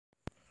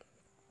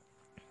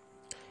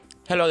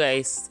Hello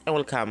guys, and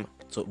welcome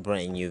to a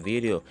brand new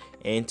video.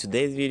 In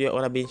today's video I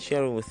want to be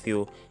sharing with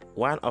you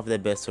one of the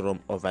best ROM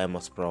of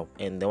Vmos Pro,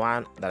 and the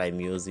one that I'm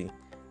using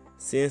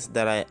since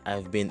that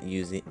I've been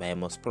using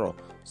Vmos Pro.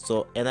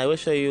 And I will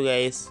show you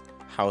guys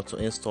how to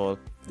install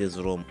this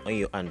ROM on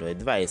your Android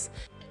device.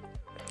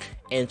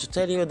 And to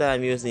tell you that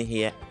I'm using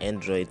here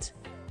Android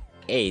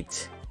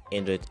 8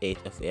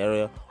 of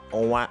area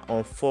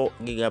on 4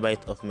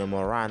 GB of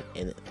memory RAM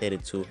and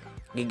 32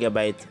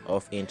 GB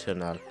of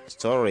internal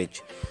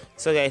storage.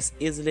 So guys,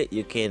 easily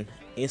you can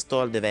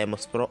install the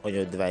Vmos Pro on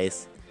your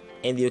device,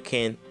 and you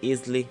can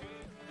easily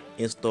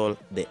install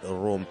the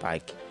ROM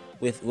pack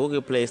with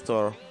Google Play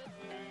Store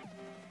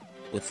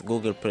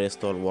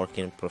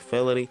working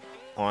perfectly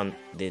on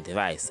the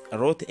device.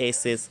 ROT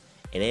ACESS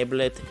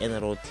enabled and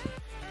ROT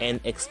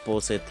and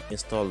Xposet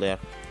installer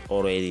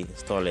already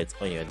installed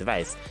on your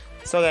device.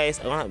 So guys,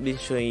 I'm gonna be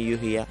showing you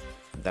here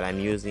that I'm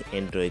using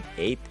Android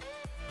 8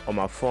 on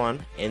my phone,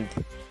 and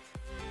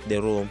the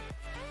ROM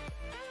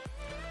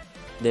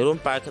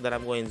pack that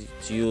I'm going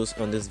to use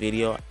on this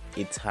video,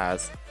 it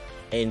has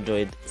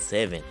Android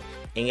 7.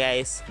 And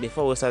guys,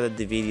 before we start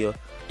the video,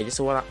 I just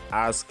want to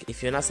ask,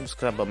 if you're not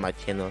subscribed on my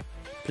channel,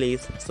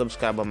 please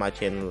subscribe on my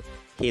channel,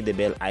 hit the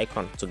bell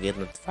icon to get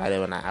notified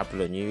when I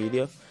upload a new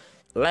video,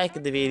 like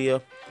the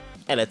video,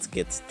 and let's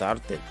get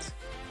started.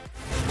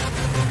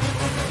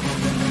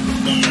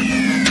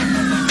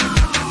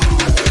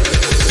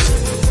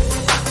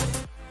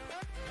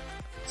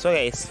 So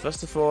guys,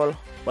 first of all,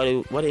 what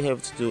you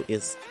have to do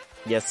is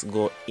just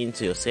go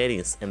into your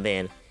settings, and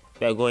then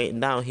we are going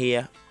down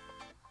here,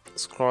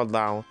 scroll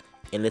down,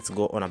 and let's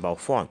go on about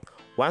phone.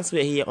 Once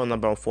we're here on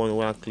about phone, we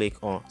want to click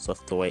on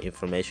software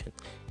information,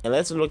 and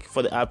let's look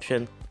for the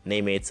option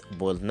name it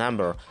bold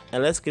number,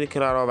 and let's click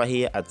right over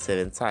here at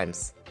 7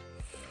 times.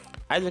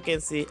 As you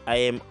can see, I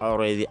am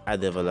already a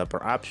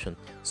developer option.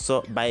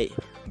 So by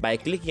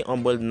clicking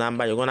on bold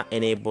number, you're gonna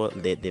enable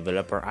the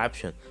developer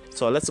option.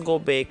 So let's go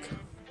back,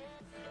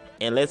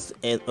 and let's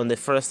end on the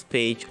first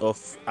page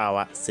of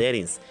our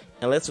settings,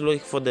 and let's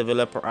look for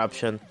developer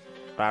option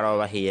right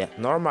over here.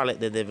 Normally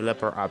the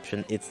developer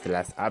option is the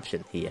last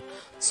option here.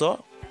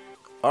 So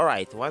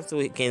alright, once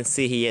we can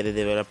see here the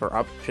developer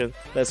option,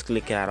 let's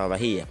click right over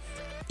here.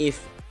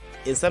 If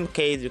in some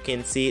case you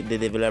can see the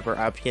developer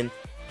option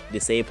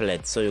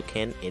disabled, so you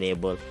can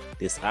enable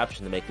this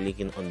option by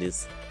clicking on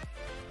this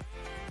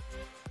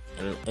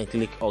and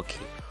click OK.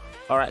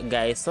 Alright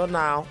guys, so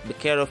now be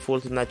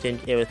careful to not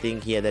change everything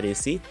here that you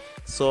see.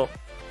 So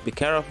be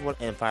careful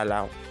and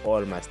follow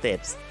all my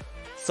steps.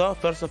 So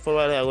first of all,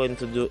 what I'm going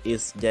to do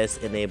is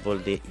just enable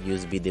the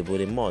USB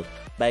debugging mode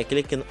by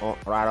clicking on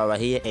right over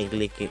here and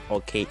clicking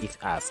OK if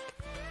asked.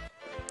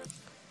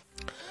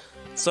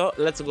 So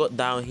let's go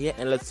down here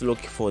and let's look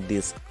for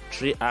this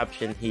 3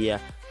 options here.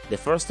 The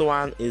first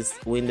one is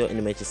window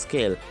image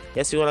scale.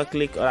 Yes, you're gonna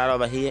click right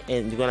over here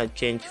and you're gonna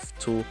change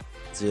to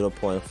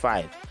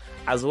 0.5.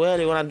 As well,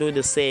 you're gonna do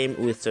the same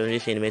with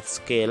transition image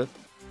scale,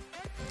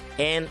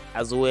 and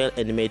as well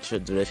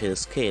animation duration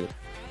scale.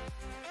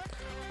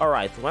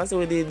 Alright, once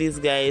we did this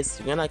guys,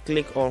 you're gonna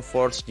click on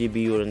force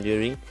GPU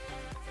rendering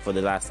for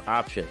the last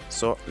option.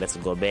 So let's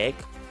go back,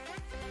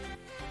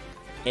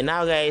 and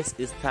now guys,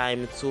 it's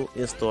time to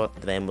install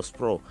the Vmos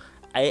Pro.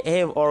 I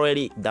have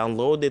already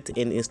downloaded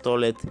and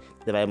installed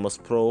the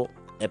Vmos Pro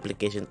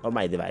application on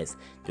my device.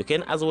 You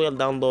can as well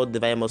download the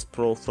Vmos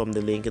Pro from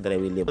the link that I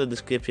will leave in the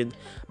description,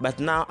 but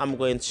now I'm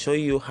going to show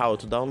you how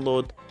to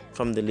download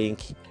from the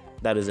link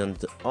that is on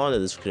the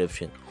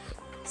description.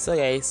 So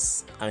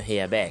guys, I'm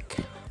here back.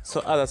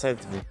 So as I said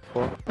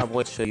before, I'm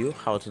going to show you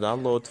how to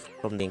download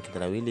from the link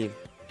that I will leave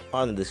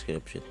on the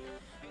description.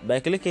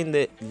 By clicking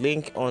the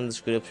link on the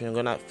description, you're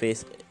gonna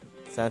face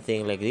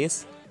something like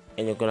this,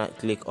 and you're gonna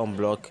click on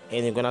block,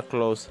 and you're gonna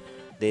close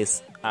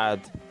this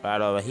ad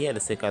right over here, the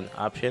second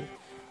option.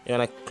 You're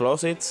gonna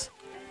close it,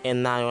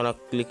 and now you're gonna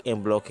click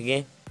and block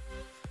again,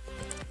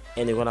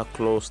 and you're gonna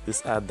close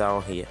this ad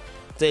down here.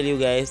 Tell you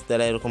guys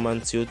that I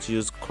recommend you to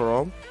use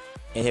Chrome,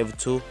 and have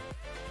to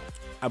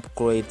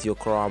upgrade your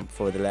Chrome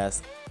for the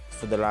last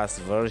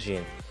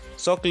version.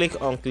 So click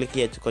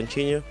here to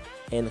continue,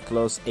 and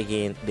close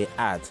again the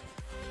ad.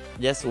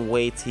 Just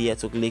wait here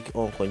to click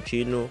on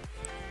continue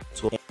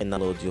to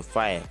download your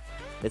file.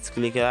 Let's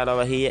click right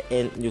over here,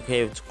 and you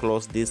have to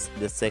close the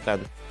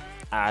second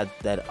ad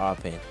that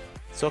open.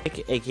 So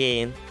click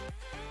again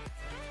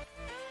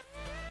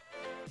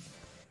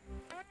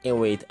and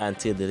wait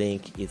until the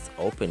link is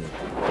opening.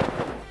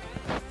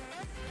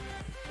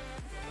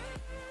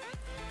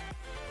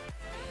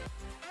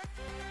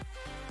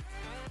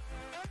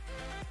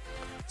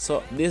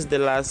 So this is the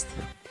last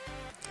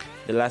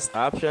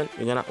option.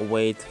 You're gonna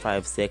wait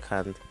 5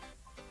 seconds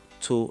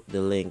to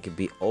the link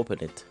be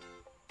opened.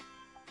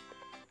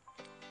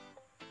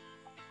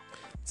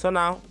 So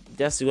now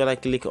just you're gonna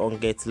click on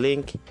get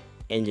link,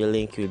 and your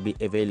link will be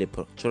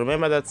available. So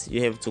remember that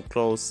you have to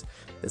close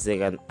the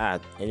second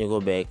ad, and you go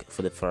back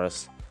for the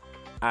first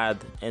ad,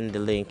 and the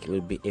link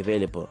will be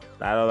available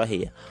right over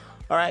here.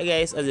 Alright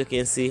guys, as you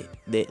can see,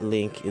 the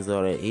link is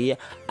already here.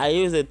 I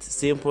use it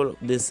simple,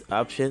 this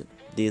option,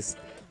 this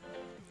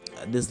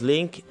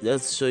link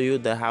just show you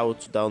the how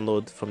to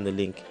download from the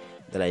link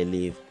that I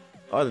leave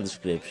on the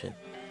description.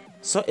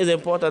 So it's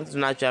important to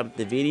not jump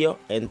the video,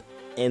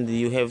 and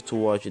you have to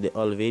watch the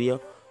whole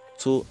video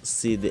to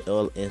see the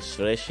all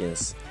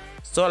instructions.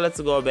 So let's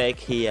go back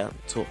here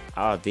to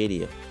our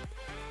video.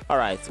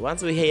 Alright,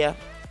 once we're here,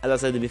 as I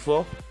said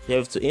before, you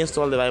have to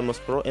install the Vmos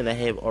Pro, and I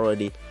have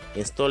already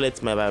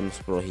installed my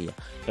Vmos Pro here.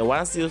 And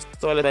once you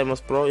install the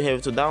Vmos Pro, you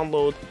have to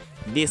download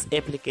this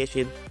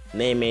application,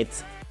 name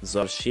it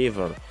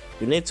Zarchiver.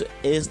 You need to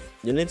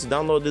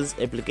download this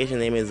application,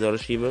 name it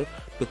Zarchiver,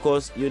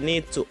 because you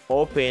need to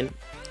open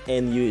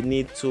and you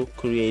need to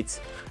create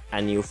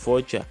a new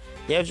folder.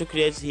 You have to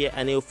create here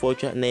a new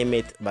folder, name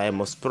it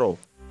Vmos Pro.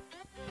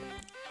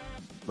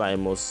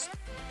 Vmos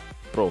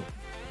Pro.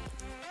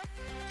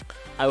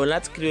 I will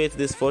not create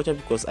this folder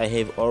because I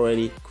have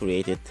already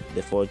created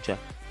the folder,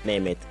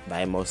 name it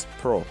Vmos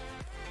Pro.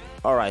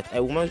 Alright,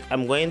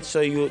 I'm going to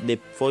show you the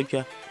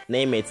folder,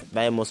 name it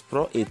Vmos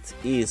Pro. It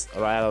is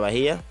right over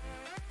here.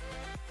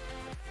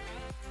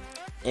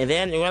 And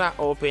then you're gonna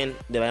open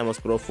the Vmos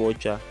Pro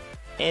folder,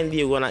 and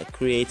you're gonna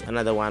create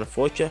another one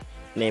folder,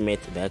 name it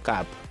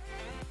backup,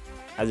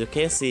 as you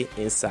can see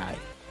inside.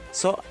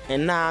 So,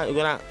 and now you're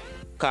gonna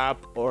cap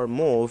or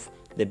move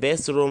the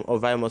BESTROM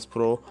of Vmos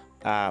Pro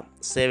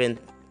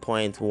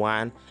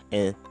 7.1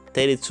 and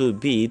 32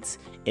 bits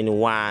in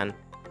one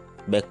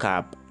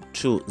backup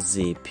to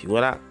zip.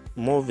 You're gonna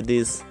move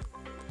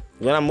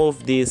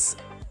this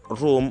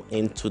ROM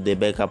into the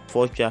backup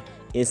folder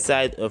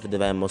inside of the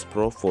Vmos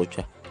Pro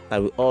folder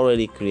that we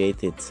already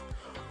created.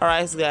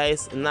 Alright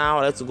guys,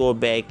 now let's go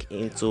back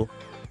into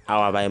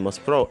our Vmos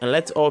Pro and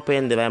let's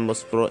open the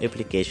Vmos Pro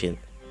application.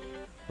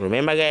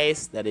 Remember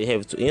guys that you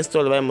have to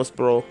install Vmos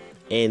Pro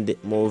and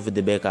move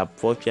the backup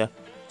folder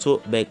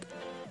to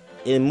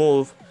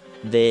move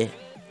the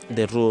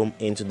ROM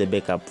into the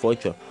backup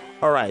folder.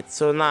 Alright,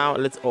 so now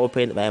let's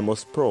open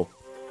Vmos Pro.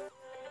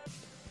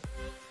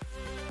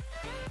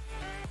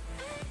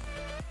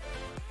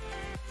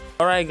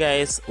 Alright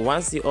guys,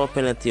 once you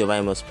open it to your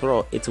Vmos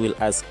Pro, it will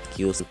ask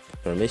you some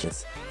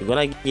permissions. You're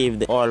gonna give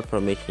the all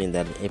permission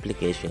that the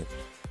application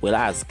will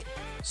ask.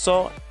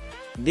 So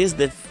this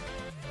the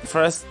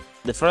first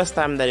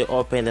time that you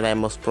open the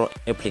Vmos Pro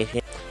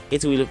application,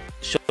 it will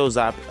shows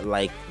up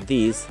like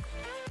this,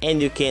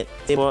 and you can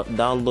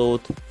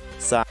download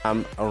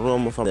some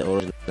ROM from the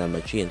original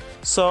machine.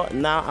 So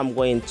now I'm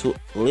going to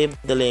leave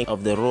the link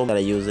of the ROM that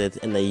I use it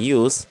in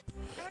this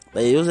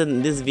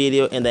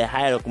video, and I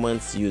highly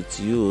recommend you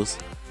to use.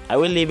 I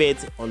will leave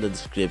it on the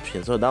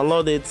description. So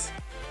download it,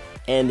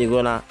 and you're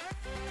gonna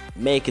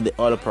make the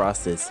whole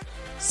process.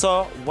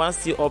 So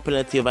once you open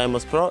it to your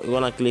Vmos Pro, you're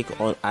gonna click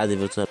on add a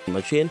virtual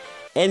machine,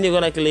 and you're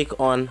gonna click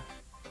on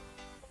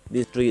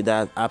this three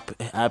dot up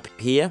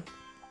here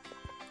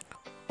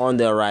on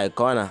the right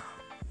corner.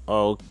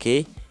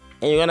 Okay,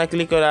 and you're gonna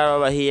click on that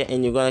over here,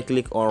 and you're gonna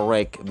click on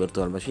rec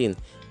virtual machine.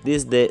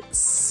 This is the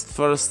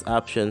first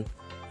option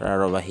right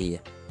over here.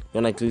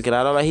 You're gonna click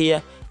right over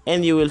here,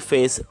 and you will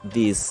face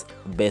this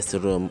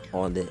BESTROM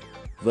on the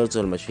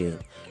virtual machine.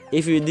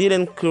 If you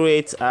didn't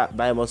create a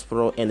Vmos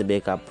Pro and the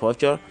backup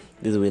folder,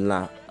 this will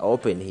not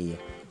open here.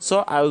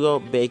 So I will go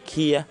back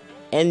here,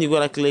 and you're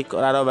gonna click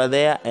right over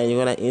there, and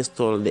you're gonna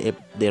install the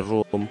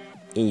ROM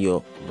in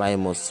your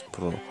Vmos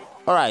Pro.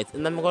 Alright,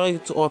 and I'm going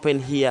to open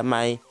here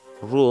my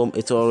ROM.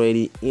 It's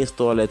already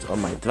installed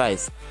on my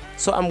device.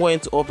 So I'm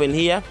going to open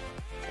here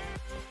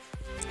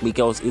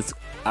because it's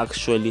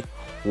actually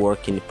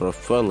working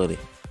properly.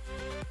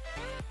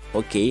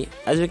 Okay,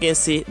 as you can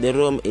see, the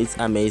ROM is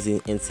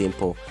amazing and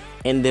simple,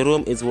 and the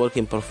ROM is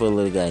working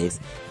properly guys.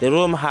 The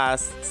ROM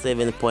has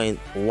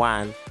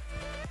 7.1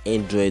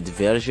 Android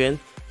version,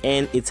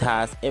 and it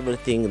has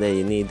everything that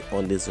you need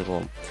on this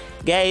ROM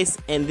guys.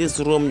 And this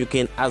ROM you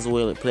can as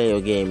well play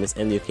your games,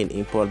 and you can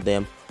import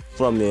them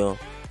from your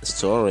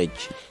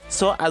storage.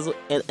 So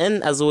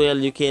as well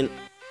you can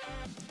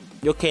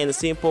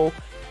simple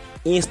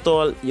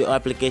install your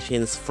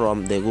applications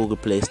from the Google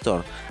Play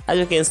Store. As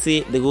you can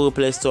see, the Google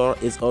Play Store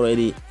is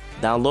already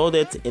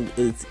downloaded, and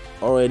it's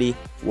already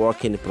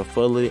working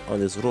properly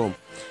on this ROM.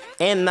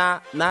 And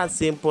not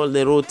simple,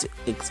 the Root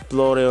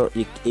Explorer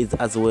is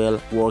as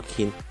well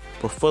working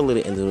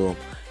properly in the ROM.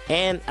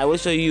 And I will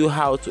show you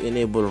how to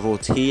enable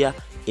root here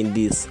in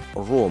this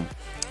ROM.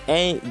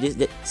 And just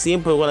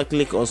simple, you're gonna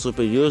click on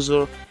super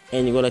user,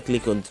 and you're gonna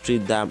click on three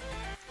dot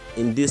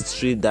in this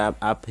three dot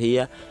up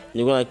here.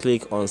 You're gonna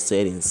click on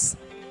settings,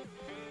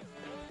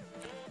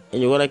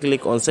 and you're gonna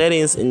click on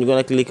settings, and you're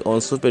gonna click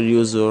on super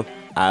user,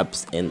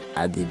 apps, and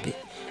ADB.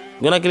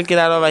 You're gonna click it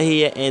out over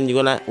here, and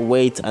you're gonna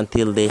wait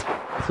until the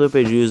super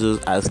users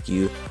ask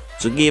you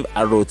to give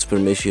a root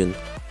permission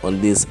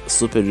on this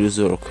super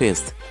user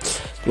request.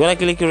 You're gonna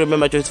click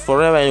remember choice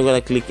forever, and you're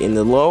gonna click in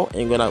the low,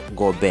 and you're gonna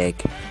go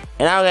back.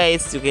 And now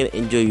guys, you can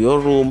enjoy your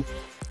ROM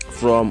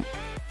from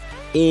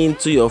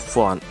into your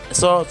phone.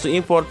 So to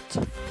import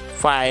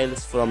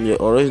files from your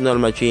original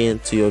machine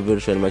to your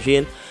virtual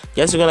machine,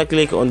 just you're gonna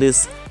click on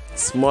this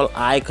small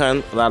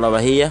icon right over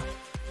here.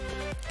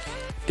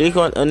 click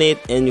on it,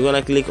 and you're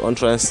gonna click on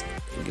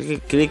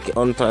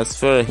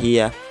transfer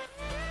here,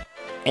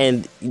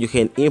 and you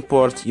can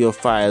import your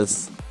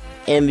files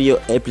and your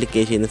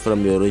application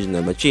from your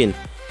original machine.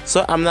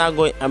 So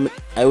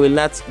I will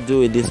not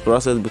do this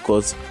process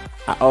because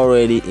I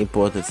already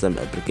imported some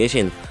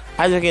application.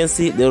 As you can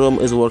see, the ROM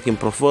is working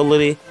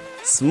properly,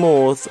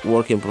 smooth,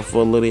 working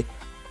properly.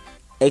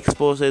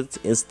 Xposet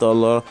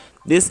installer.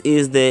 This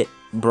is the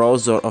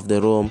browser of the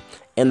ROM,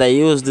 and I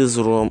use this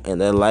ROM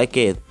and I like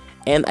it,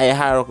 and I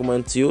highly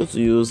recommend you to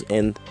use,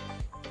 and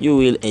you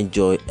will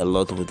enjoy a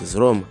lot with this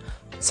ROM.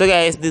 So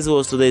guys, this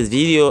was today's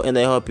video, and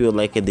I hope you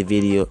liked the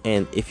video.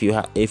 And if you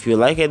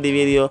liked the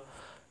video,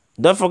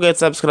 don't forget to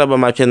subscribe on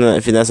my channel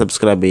if you're not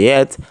subscribed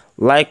yet.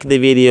 Like the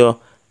video,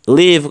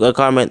 leave a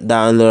comment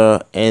down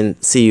there, and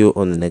see you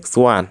on the next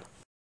one.